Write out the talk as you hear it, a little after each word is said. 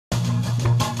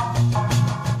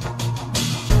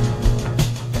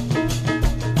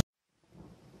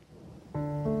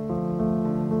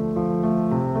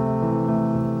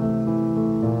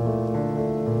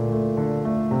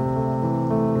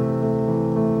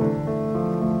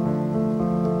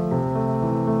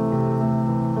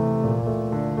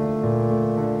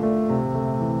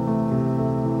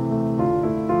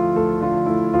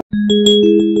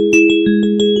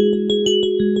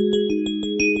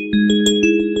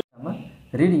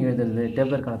Reading எழுதுறது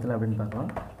டேபிளர் காலத்தில் அப்படின்னு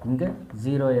பார்க்கலாம். இங்கே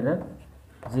 0 எரர்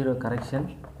 0 கரெக்ஷன்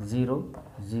 0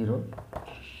 0,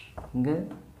 இங்கே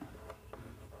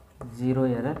 0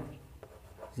 எரர்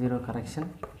 0 கரெக்ஷன்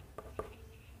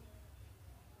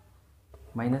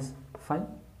 -5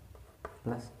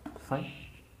 +5,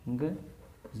 இங்கே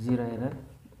 0 எரர்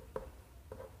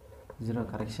 0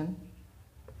 கரெக்ஷன்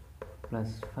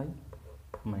 +5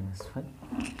 -5.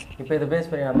 இப்போ இதை பேஸ்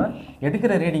பண்ணி நம்ம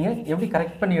எடுக்கிற ரீடிங்கை எப்படி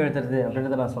கரெக்ட் பண்ணி எழுதுறது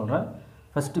அப்படின்றத நான் சொல்கிறேன்.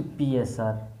 ஃபஸ்ட்டு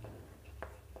PSR,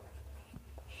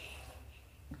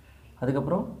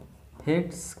 அதுக்கப்புறம்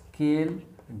ஹெட் ஸ்கேல்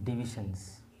டிவிஷன்ஸ்,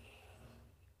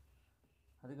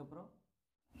 அதுக்கப்புறம்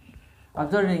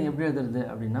அப்சர்வ் ரீடிங் எப்படி எழுதுறது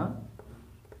அப்படின்னா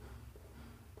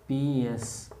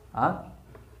PSR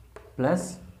plus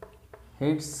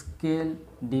head scale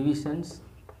divisions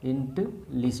into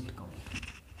list count,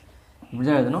 இப்படி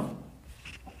தான் எழுதணும்.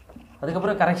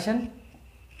 அதுக்கப்புறம் கரெக்ஷன்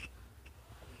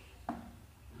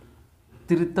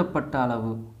திருத்தப்பட்ட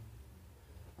அளவு,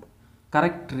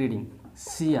 correct reading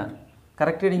CR.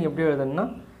 Correct reading எப்படி எழுதணும்னா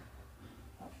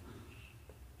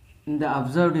இந்த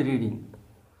observed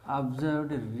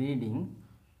reading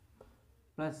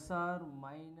plus R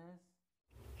minus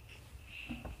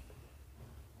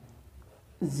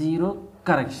 0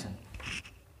 correction.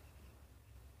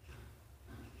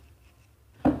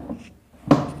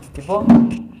 இப்போது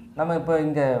நம்ம இப்போ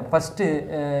இங்கே ஃபஸ்ட்டு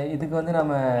இதுக்கு வந்து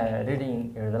நம்ம ரீடிங்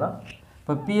எழுதலாம்.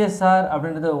 இப்போ PSR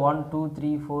அப்படின்றது 1 2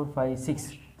 3 4 5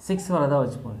 6 வரதா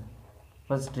வச்சுப்போம்.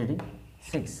 First reading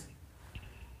 6.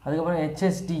 அதுக்கப்புறம்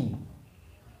HSD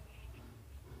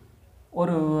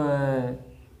ஒரு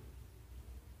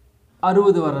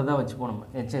 60 வரதா வச்சுப்போம் நம்ம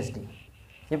HSD.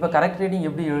 இப்போ கரெக்ட் ரீடிங்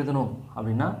எப்படி எழுதணும்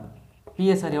அப்படின்னா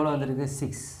PSR எவ்வளோ வந்திருக்கு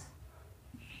 6,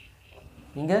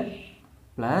 இங்கே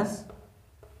ப்ளஸ்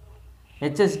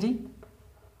HSD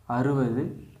 60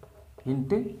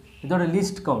 இன்ட்டு இதோட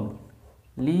லீஸ்ட்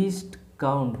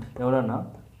கவுண்ட் எவ்வளோன்னா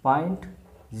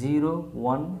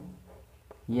 0.01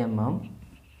 mm.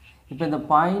 இப்போ இந்த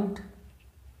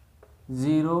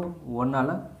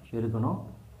 0.01ஆல் பெருக்கணும்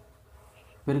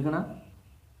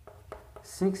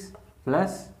 6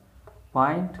 ப்ளஸ்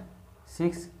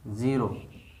 0.60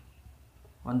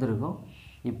 வந்திருக்கும்.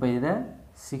 இப்போ இதை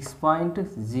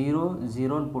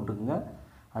 6.00ன்னு போட்டுக்குங்க.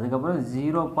 அதுக்கப்புறம்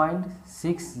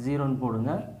 0.60ன்னு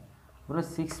போடுங்க. அப்புறம்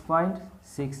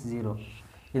 6.60.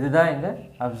 இதுதான் எங்கள்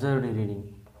அப்சர்வ்டு ரீடிங்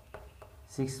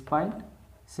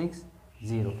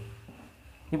 6.60.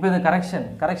 இப்போ இந்த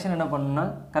கரெக்ஷன் என்ன பண்ணணும்னா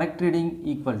correct reading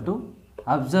equal to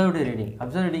observed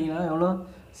ரீடிங்னா எவ்வளோ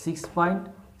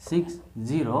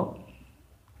 6.60.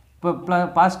 இப்போ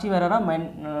பாசிட்டிவ் எரரா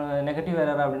நெகட்டிவ்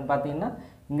எரரா அப்படின்னு பார்த்தீங்கன்னா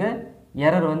இங்கே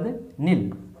எரர் வந்து நில்.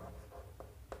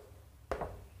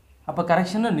 அப்போ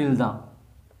கரெக்ஷனும் நில் தான்.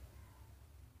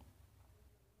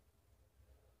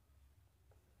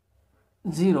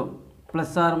 ஜீரோ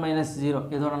ப்ளஸ் ஆர் மைனஸ் 0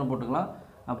 எது வேணாலும் போட்டுக்கலாம்.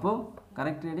 அப்போது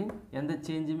கரெக்ட் ரீடிங் எந்த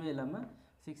சேஞ்சுமே இல்லாமல்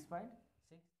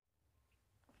 6.6.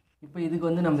 இப்போ இதுக்கு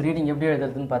வந்து நம்ம ரீடிங் எப்படி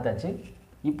எழுதுறதுன்னு பார்த்தாச்சு.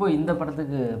 இப்போ இந்த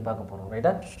படத்துக்கு பார்க்க போகிறோம்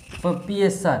ரைட்டா. இப்போ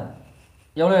PSR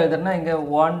எவ்வளோ எழுதுறதுனா இங்கே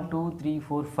 1 2 3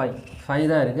 4 5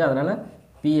 தான் இருக்குது. அதனால்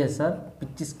PSR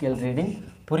பிட்ச் ஸ்கேல் ரீடிங்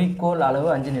குறிக்கோள் அளவு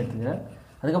 5ன்னு எடுத்துக்கிறேன்.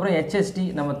 அதுக்கப்புறம் HSD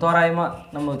நம்ம தோராயமாக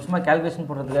நம்ம சும்மா கேல்குலேஷன்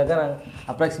போடுறதுக்காக நான்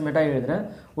அப்ராக்சிமேட்டாக எழுதுகிறேன்.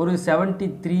 ஒரு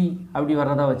 73 அப்படி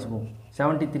வர்றதா வச்சுப்போம்.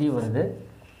 73 வருது.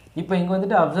 இப்போ இங்கே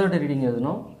வந்துட்டு அப்சர்வ்டு ரீடிங்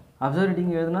எழுதணும். அப்சர்வ்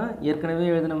ரீடிங் எழுதுனா ஏற்கனவே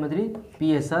எழுதின மாதிரி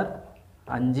PSR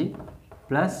 5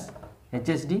 plus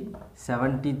HSD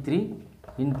 73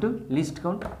 into least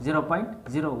count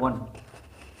 0.01.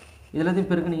 இதில்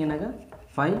பெருக்குனீங்கன்னாக்கா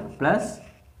 5 ப்ளஸ்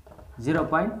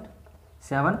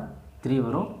 0.73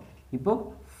 வரும். இப்போது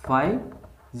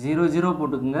 500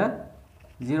 போட்டுக்குங்க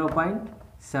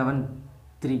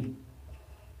 0.73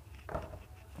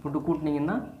 போட்டு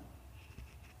கூட்டினீங்கன்னா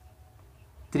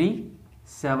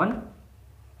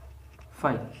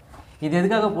 375. இது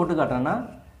எதுக்காக போட்டு காட்டுறேன்னா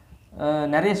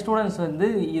நிறைய ஸ்டூடெண்ட்ஸ் வந்து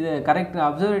இதை கரெக்ட்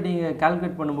அப்சர்வேட்டிங்கை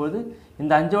கால்குலேட் பண்ணும்போது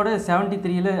இந்த 5ஓட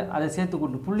 73ல் அதை சேர்த்து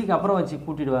புள்ளிக்கு அப்புறம் வச்சு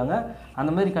கூட்டிடுவாங்க. அந்த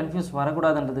மாதிரி கன்ஃபியூஸ்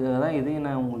வரக்கூடாதுன்றதுக்காக தான் இதையும்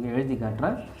நான் உங்களுக்கு எழுதி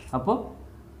காட்டுறேன். அப்போது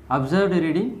அப்சர்வ்டு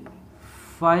ரீடிங்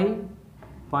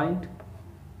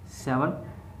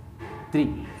 5.73.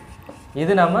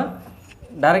 இது நம்ம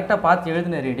டைரெக்டாக பார்த்து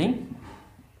எழுதின ரீடிங்.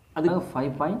 அதுக்கு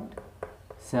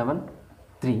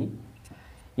 5.73.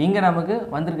 இங்கே நமக்கு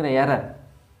வந்திருக்கிற எரர்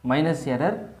 -5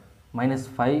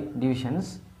 டிவிஷன்ஸ்.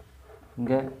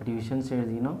 இங்கே டிவிஷன்ஸ்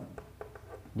எழுதிக்கணும்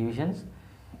டிவிஷன்ஸ்.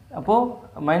 அப்போது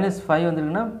 -5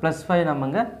 வந்துருக்குன்னா +5 நம்ம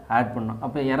இங்கே ஆட் பண்ணோம்.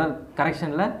 அப்போ எரர்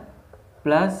கரெக்ஷனில்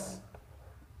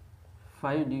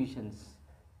 +5 டிவிஷன்ஸ்.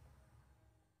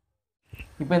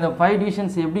 இப்போ இந்த 5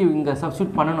 டிவிஷன்ஸ் எப்படி இங்கே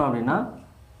சப்ஸ்டியூட் பண்ணணும் அப்படின்னா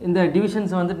இந்த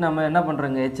டிவிஷன்ஸ் வந்துட்டு நம்ம என்ன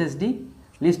பண்ணுறோங்க HSD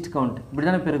லிஸ்ட் கவுண்ட் இப்படி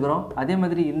தானே பெருக்கிறோம். அதே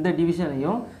மாதிரி இந்த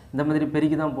டிவிஷனையும் இந்த மாதிரி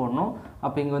பெருக்கி தான் போடணும்.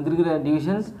 அப்போ இங்கே வந்துருக்கிற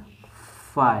டிவிஷன்ஸ்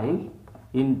 5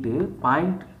 இன்ட்டு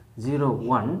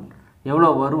 0.01 எவ்வளோ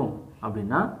வரும்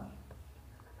அப்படின்னா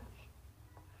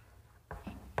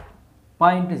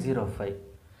 0.05.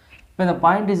 இப்போ இந்த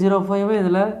 0.05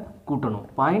 இதில் கூட்டணும்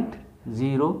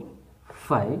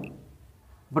 0.05.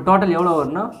 இப்போ டோட்டல் எவ்வளோ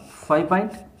வரும்னா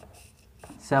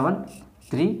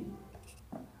 5.73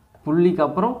 புள்ளிக்கு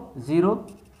அப்புறம்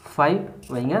 0.5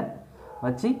 வைங்க,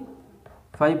 வச்சு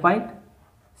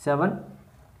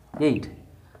 5.78.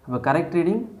 இப்போ கரெக்ட்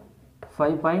ரீடிங்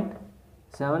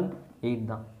 5.78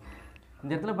 தான்.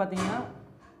 இந்த இடத்துல பார்த்தீங்கன்னா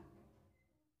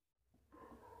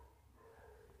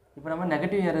இப்போ நம்ம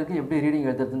நெகட்டிவ் எரருக்கு எப்படி ரீடிங்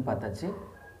எழுதுறதுன்னு பார்த்தாச்சு.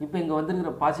 இப்போ இங்கே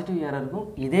வந்துருக்கிற பாசிட்டிவ் எரருக்கும்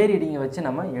இதே ரீடிங்கை வச்சு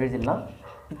நம்ம எழுதிடலாம்.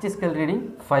 பிச் ஸ்கேல் ரீடிங்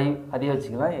 5 அதே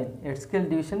வச்சுக்கலாம், ஹெட் ஸ்கேல்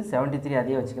டிவிஷன் 73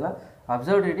 அதே வச்சுக்கலாம்.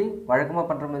 அப்சர்வ்ட் ரீடிங் வழக்கமாக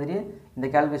பண்ணுற மாதிரியே இந்த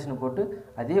கால்குலேஷனை போட்டு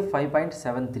அதே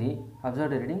 5.73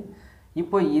 அப்சர்வ்ட் ரீடிங்.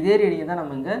 இப்போ இதே ரீடிங்கை தான்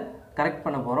நம்ம இங்கே கரெக்ட்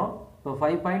பண்ண போகிறோம். இப்போ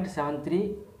 5.73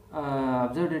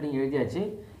 அப்சர்வ்ட் ரீடிங் எழுதியாச்சு.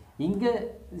 இங்கே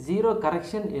 0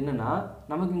 கரெக்ஷன் என்னென்னா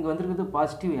நமக்கு இங்கே வந்துருக்கிறது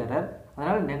பாசிட்டிவ் எரர்,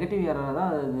 அதனால் நெகட்டிவ் எரராக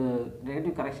தான் அது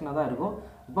நெகட்டிவ் கரெக்ஷனாக தான் இருக்கும்.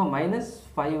 இப்போ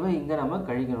 -5 இங்கே நம்ம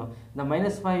கழிக்கணும். இந்த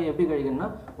 -5 எப்படி கழிக்கணும்னா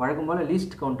வழக்கம் போல்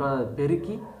லீஸ்ட் கவுண்ட்டாக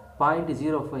பெருக்கி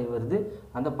 0.05 வருது.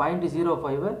 அந்த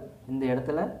 0.05 இந்த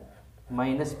இடத்துல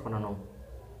மைனஸ் பண்ணணும்.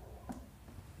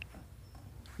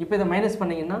 இப்போ இதை மைனஸ்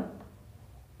பண்ணிங்கன்னா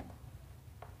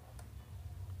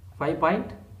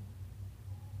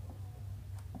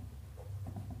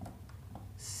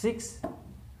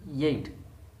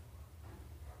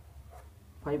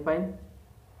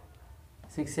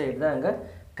தான் அங்கே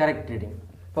கரெக்ட் ரீடிங்.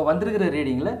 இப்போ வந்திருக்கிற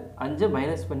ரீடிங்கில் 5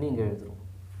 மைனஸ் பண்ணி இங்கே எழுதுகிறோம்.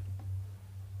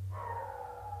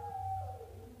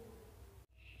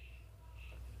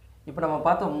 இப்போ நம்ம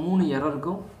பார்த்த 3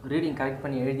 எரருக்கும் ரீடிங் கரெக்ட்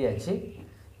பண்ணி எழுதியாச்சு.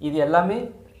 இது எல்லாமே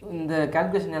இந்த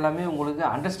கால்குலேஷன் எல்லாமே உங்களுக்கு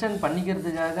அண்டர்ஸ்டாண்ட்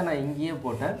பண்ணிக்கிறதுக்காக நான் இங்கேயே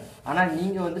போட்டேன். ஆனால்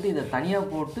நீங்கள் வந்துட்டு இதை தனியாக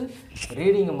போட்டு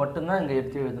ரீடிங்கை மட்டும்தான் இங்கே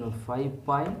எடுத்து எழுதணும்.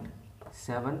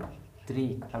 5.73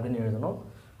 அப்படின்னு எழுதணும்.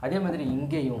 அதே மாதிரி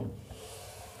இங்கேயும்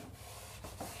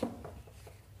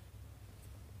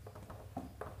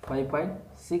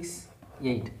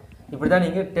 5.68 இப்படி தான்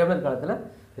நீங்கள் டேபிள் காலத்தில்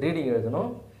ரீடிங்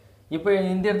எழுதணும். இப்போ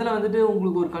இந்த இடத்துல வந்துட்டு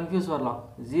உங்களுக்கு ஒரு கன்ஃபியூஸ் வரலாம்.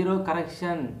 0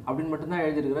 கரெக்ஷன் அப்படின்னு மட்டும்தான்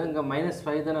எழுதிருக்கிறேன், இங்கே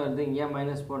 -5 தானே வருது, இங்கே ஏன்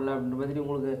மைனஸ் போடல அப்படின்ற மாதிரி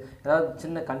உங்களுக்கு ஏதாவது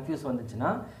சின்ன கன்ஃபியூஸ் வந்துச்சுன்னா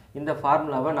இந்த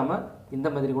ஃபார்முலாவை நம்ம இந்த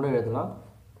மாதிரி கூட எழுதலாம்.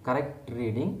 Correct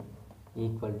reading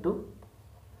equal to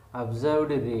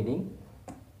observed reading,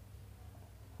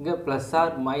 இங்கே ப்ளஸ்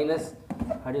ஆர் மைனஸ்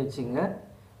அப்படி வச்சுங்க.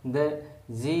 இந்த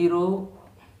 0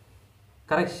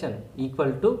 correction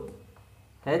equal to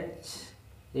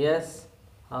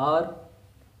HSR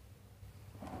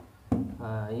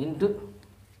into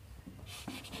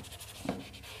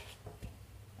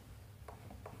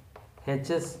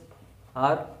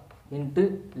HSR into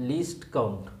least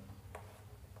count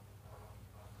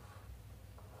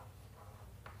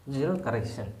 0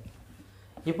 correction.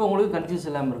 இப்போ உங்களுக்கு கன்ஃபியூஸ்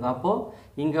இல்லாமல் இருக்கும். அப்போது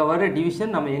இங்கே வர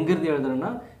டிவிஷன் நம்ம எங்கேருந்து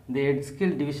எழுதுறோம்னா இந்த ஹெட்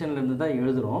ஸ்கேல் டிவிஷன்லேருந்து தான்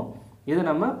எழுதுகிறோம். இதை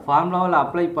நம்ம ஃபார்முலாவில்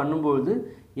அப்ளை பண்ணும்பொழுது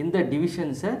இந்த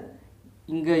டிவிஷன்ஸை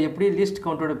இங்கே எப்படி லீஸ்ட்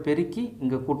கவுண்டோட பெருக்கி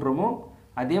இங்கே கூட்டுறோமோ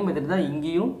அதே மாதிரி தான்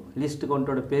இங்கேயும் லிஸ்ட்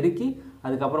கவுண்டோட பெருக்கி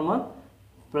அதுக்கப்புறமா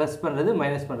ப்ளஸ் பண்ணுறது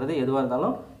மைனஸ் பண்ணுறது எதுவாக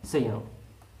இருந்தாலும் செய்யணும்.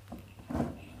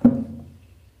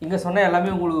 இங்கே சொன்ன எல்லாமே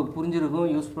உங்களுக்கு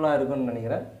புரிஞ்சிருக்கும், யூஸ்ஃபுல்லாக இருக்கும்னு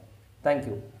நினைக்கிறேன்.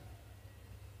 தேங்க்யூ.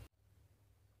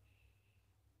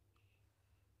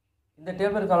 இந்த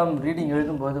டேபிள் காலம் ரீடிங்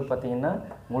எழுதும்போது பார்த்தீங்கன்னா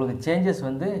உங்களுக்கு சேஞ்சஸ்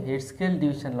வந்து ஹெட் ஸ்கேல்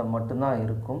டிவிஷனில் மட்டும்தான்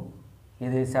இருக்கும்.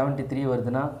 இது 73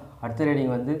 வருதுன்னா அடுத்த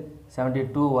ரீடிங் வந்து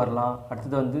 72 வரலாம்,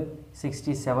 அடுத்தது வந்து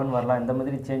 67 வரலாம், இந்த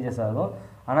மாதிரி சேஞ்சஸ் ஆகும்.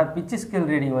 ஆனால் பிச் ஸ்கேல்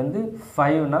ரீடிங் வந்து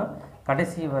 5னா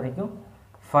கடைசி வரைக்கும்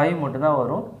 5 மட்டும்தான்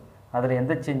வரும், அதில்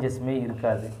எந்த சேஞ்சஸுமே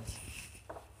இருக்காது.